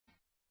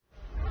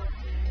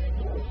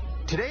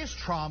Today's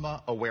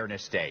Trauma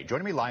Awareness Day.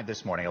 Joining me live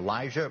this morning,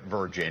 Elijah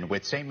Virgin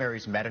with St.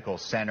 Mary's Medical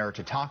Center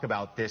to talk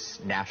about this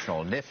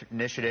national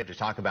initiative, to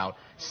talk about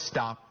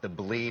Stop the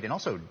Bleed, and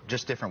also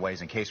just different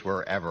ways in case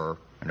we're ever,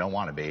 and don't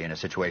want to be, in a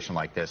situation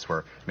like this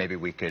where maybe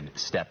we could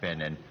step in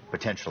and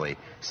potentially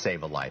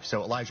save a life.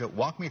 So, Elijah,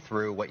 walk me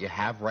through what you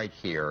have right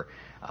here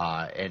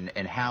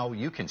and how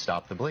you can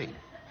stop the bleed.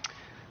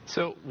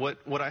 So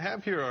what I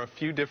have here are a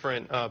few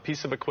different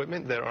pieces of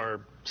equipment that are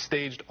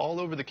staged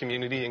all over the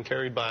community and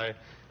carried by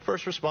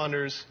first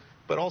responders,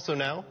 but also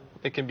now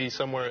it can be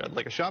somewhere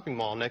like a shopping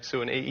mall next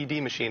to an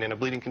AED machine and a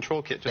bleeding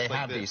control kit. They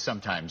have these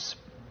sometimes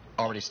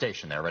already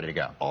stationed there, ready to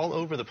go. All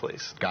over the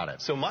place. Got it.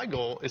 So my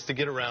goal is to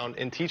get around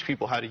and teach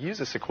people how to use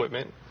this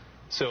equipment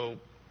so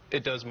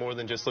it does more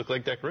than just look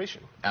like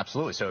decoration.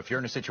 Absolutely. So if you're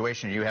in a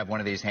situation and you have one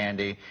of these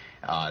handy,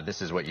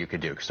 this is what you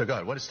could do. So go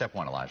ahead. What is step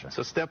one, Elijah?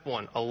 So step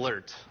one,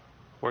 alert.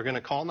 We're going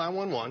to call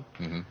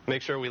 911,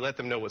 make sure we let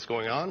them know what's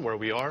going on, where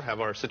we are,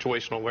 have our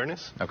situational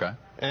awareness. Okay.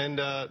 And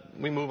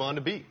we move on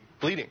to B,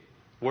 bleeding.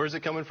 Where is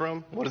it coming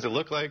from? What does it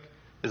look like?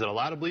 Is it a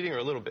lot of bleeding or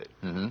a little bit?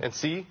 And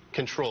C,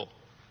 control.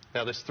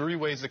 Now, there's 3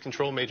 ways to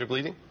control major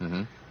bleeding.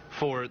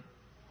 For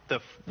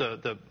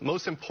the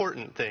most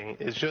important thing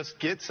is just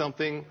get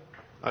something,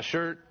 a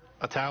shirt,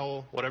 a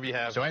towel, whatever you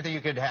have. So anything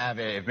you could have,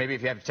 maybe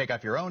if you have to take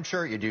off your own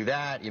shirt, you do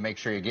that. You make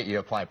sure you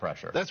apply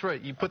pressure. That's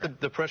right. You put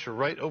the pressure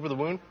right over the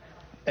wound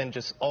and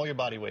just all your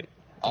body weight.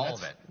 All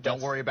of it.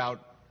 Don't worry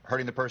about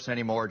hurting the person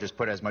anymore. Just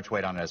put as much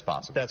weight on it as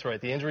possible. That's right.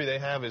 The injury they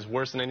have is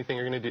worse than anything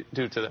you're going to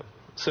do to them.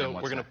 So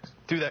we're going to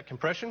do that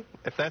compression.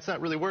 If that's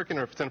not really working,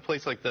 or if it's in a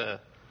place like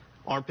the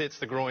armpits,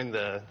 the groin,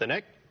 the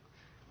neck,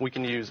 we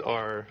can use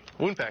our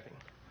wound packing.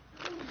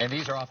 And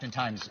these are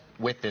oftentimes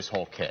with this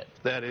whole kit.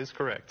 That is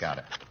correct. Got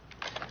it.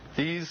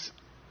 These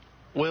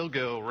will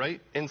go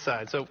right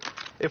inside. So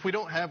if we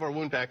don't have our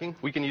wound packing,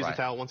 we can use a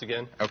towel once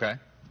again. Okay.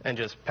 And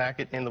just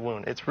pack it in the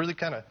wound. It's really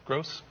kind of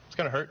gross. It's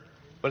going to hurt,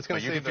 but it's going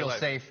to save their life. You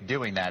can feel safe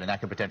doing that, and that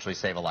could potentially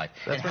save a life.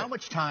 And how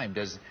much time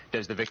does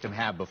the victim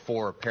have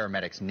before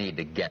paramedics need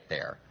to get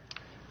there?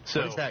 So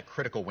what is that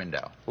critical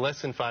window?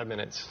 Less than 5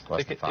 minutes.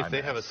 If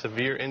they have a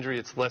severe injury,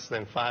 it's less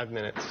than 5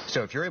 minutes.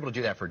 So if you're able to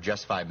do that for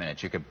just 5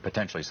 minutes, you could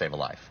potentially save a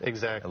life.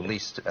 Exactly.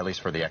 At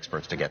least for the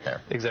experts to get there.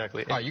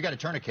 Exactly. All right, you got a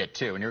tourniquet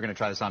too, and you're going to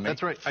try this on me.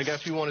 That's right. I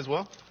got you one as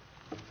well.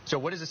 So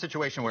what is the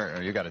situation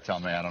where, you got to tell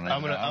me, I don't know.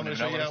 I'm going to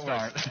show you how it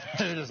works.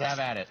 Just have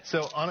at it.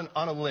 So on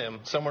a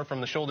limb, somewhere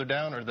from the shoulder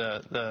down or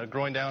the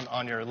groin down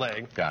on your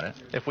leg. Got it.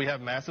 If we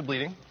have massive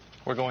bleeding,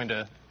 we're going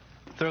to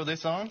throw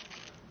this on.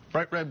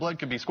 Bright red blood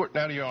could be squirting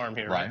out of your arm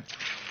here. Right.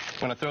 I'm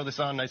going to throw this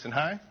on nice and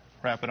high,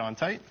 wrap it on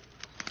tight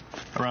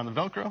around the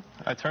Velcro.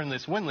 I turn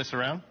this windlass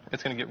around.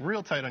 It's going to get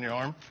real tight on your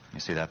arm. You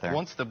see that there?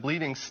 Once the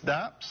bleeding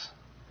stops,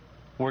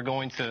 we're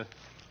going to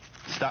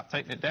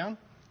tighten it down.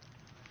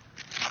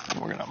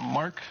 We're going to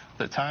mark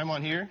the time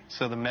on here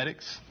so the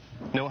medics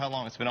know how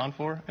long it's been on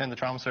for, and the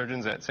trauma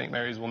surgeons at St.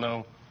 Mary's will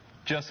know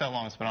just how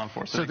long it's been on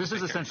for. So this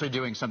is essentially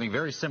doing something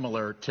very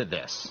similar to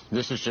this.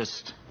 This is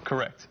just...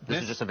 Correct.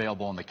 This is just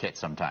available in the kit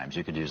sometimes.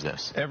 You could use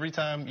this. Every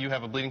time you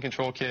have a bleeding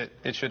control kit,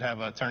 it should have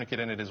a tourniquet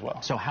in it as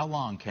well. So how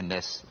long can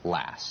this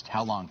last?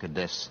 How long could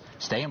this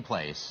stay in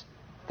place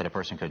that a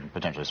person could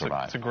potentially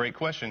survive? It's a great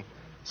question.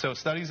 So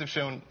studies have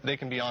shown they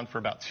can be on for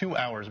about 2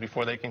 hours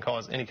before they can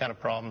cause any kind of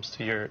problems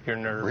to your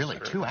nerves. Really?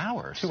 2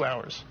 hours? 2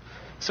 hours.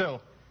 So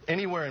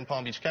anywhere in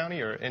Palm Beach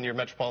County or in your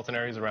metropolitan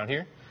areas around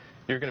here,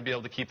 you're going to be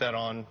able to keep that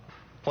on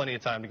plenty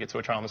of time to get to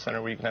a trauma center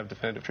where you can have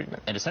definitive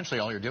treatment. And essentially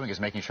all you're doing is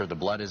making sure the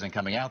blood isn't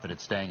coming out, that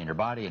it's staying in your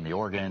body and the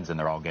organs, and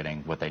they're all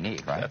getting what they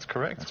need, right? That's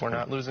correct. We're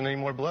not losing any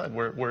more blood.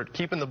 We're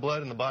keeping the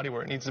blood in the body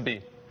where it needs to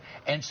be.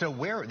 And so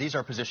these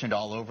are positioned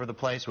all over the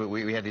place?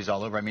 We have these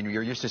all over. I mean,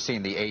 you're used to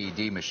seeing the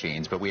AED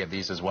machines, but we have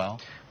these as well?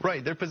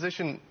 Right. They're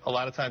positioned a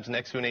lot of times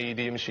next to an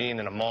AED machine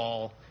in a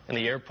mall, in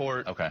the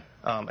airport. Okay.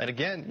 And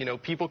again,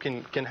 people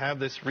can have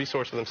this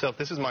resource for themselves.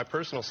 This is my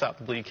personal Stop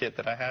the Bleed kit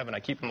that I have and I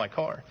keep in my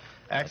car.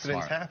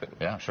 Accidents happen.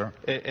 Yeah, sure.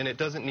 And it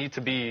doesn't need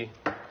to be,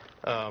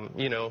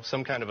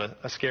 some kind of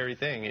a scary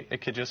thing.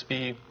 It could just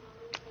be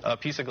a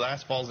piece of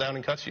glass falls down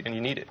and cuts you, and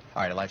you need it.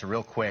 All right, Elijah,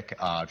 real quick,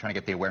 trying to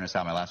get the awareness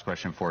out. My last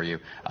question for you.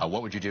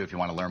 What would you do if you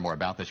want to learn more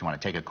about this? You want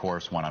to take a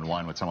course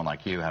one-on-one with someone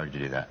like you? How would you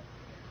do that?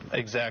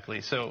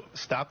 Exactly. So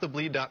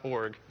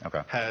stopthebleed.org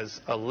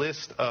has a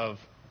list of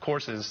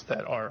courses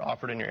that are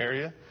offered in your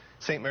area.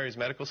 St. Mary's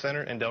Medical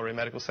Center and Delray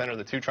Medical Center,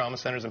 the 2 trauma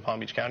centers in Palm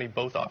Beach County,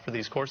 both offer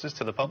these courses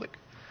to the public.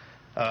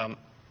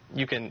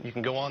 You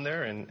can go on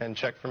there and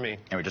check for me.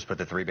 And we just put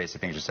the 3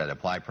 basic things you said.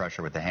 Apply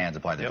pressure with the hands,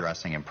 apply the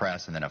dressing and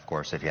press, and then, of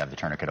course, if you have the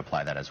tourniquet,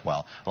 apply that as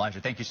well. Elijah,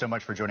 thank you so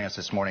much for joining us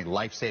this morning.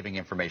 Life-saving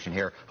information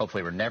here.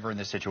 Hopefully we're never in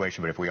this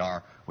situation, but if we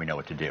are, we know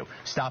what to do.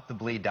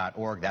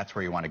 Stopthebleed.org, that's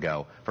where you want to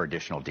go for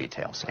additional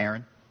details.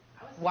 Aaron?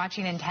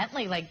 Watching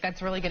intently,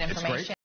 that's really good information.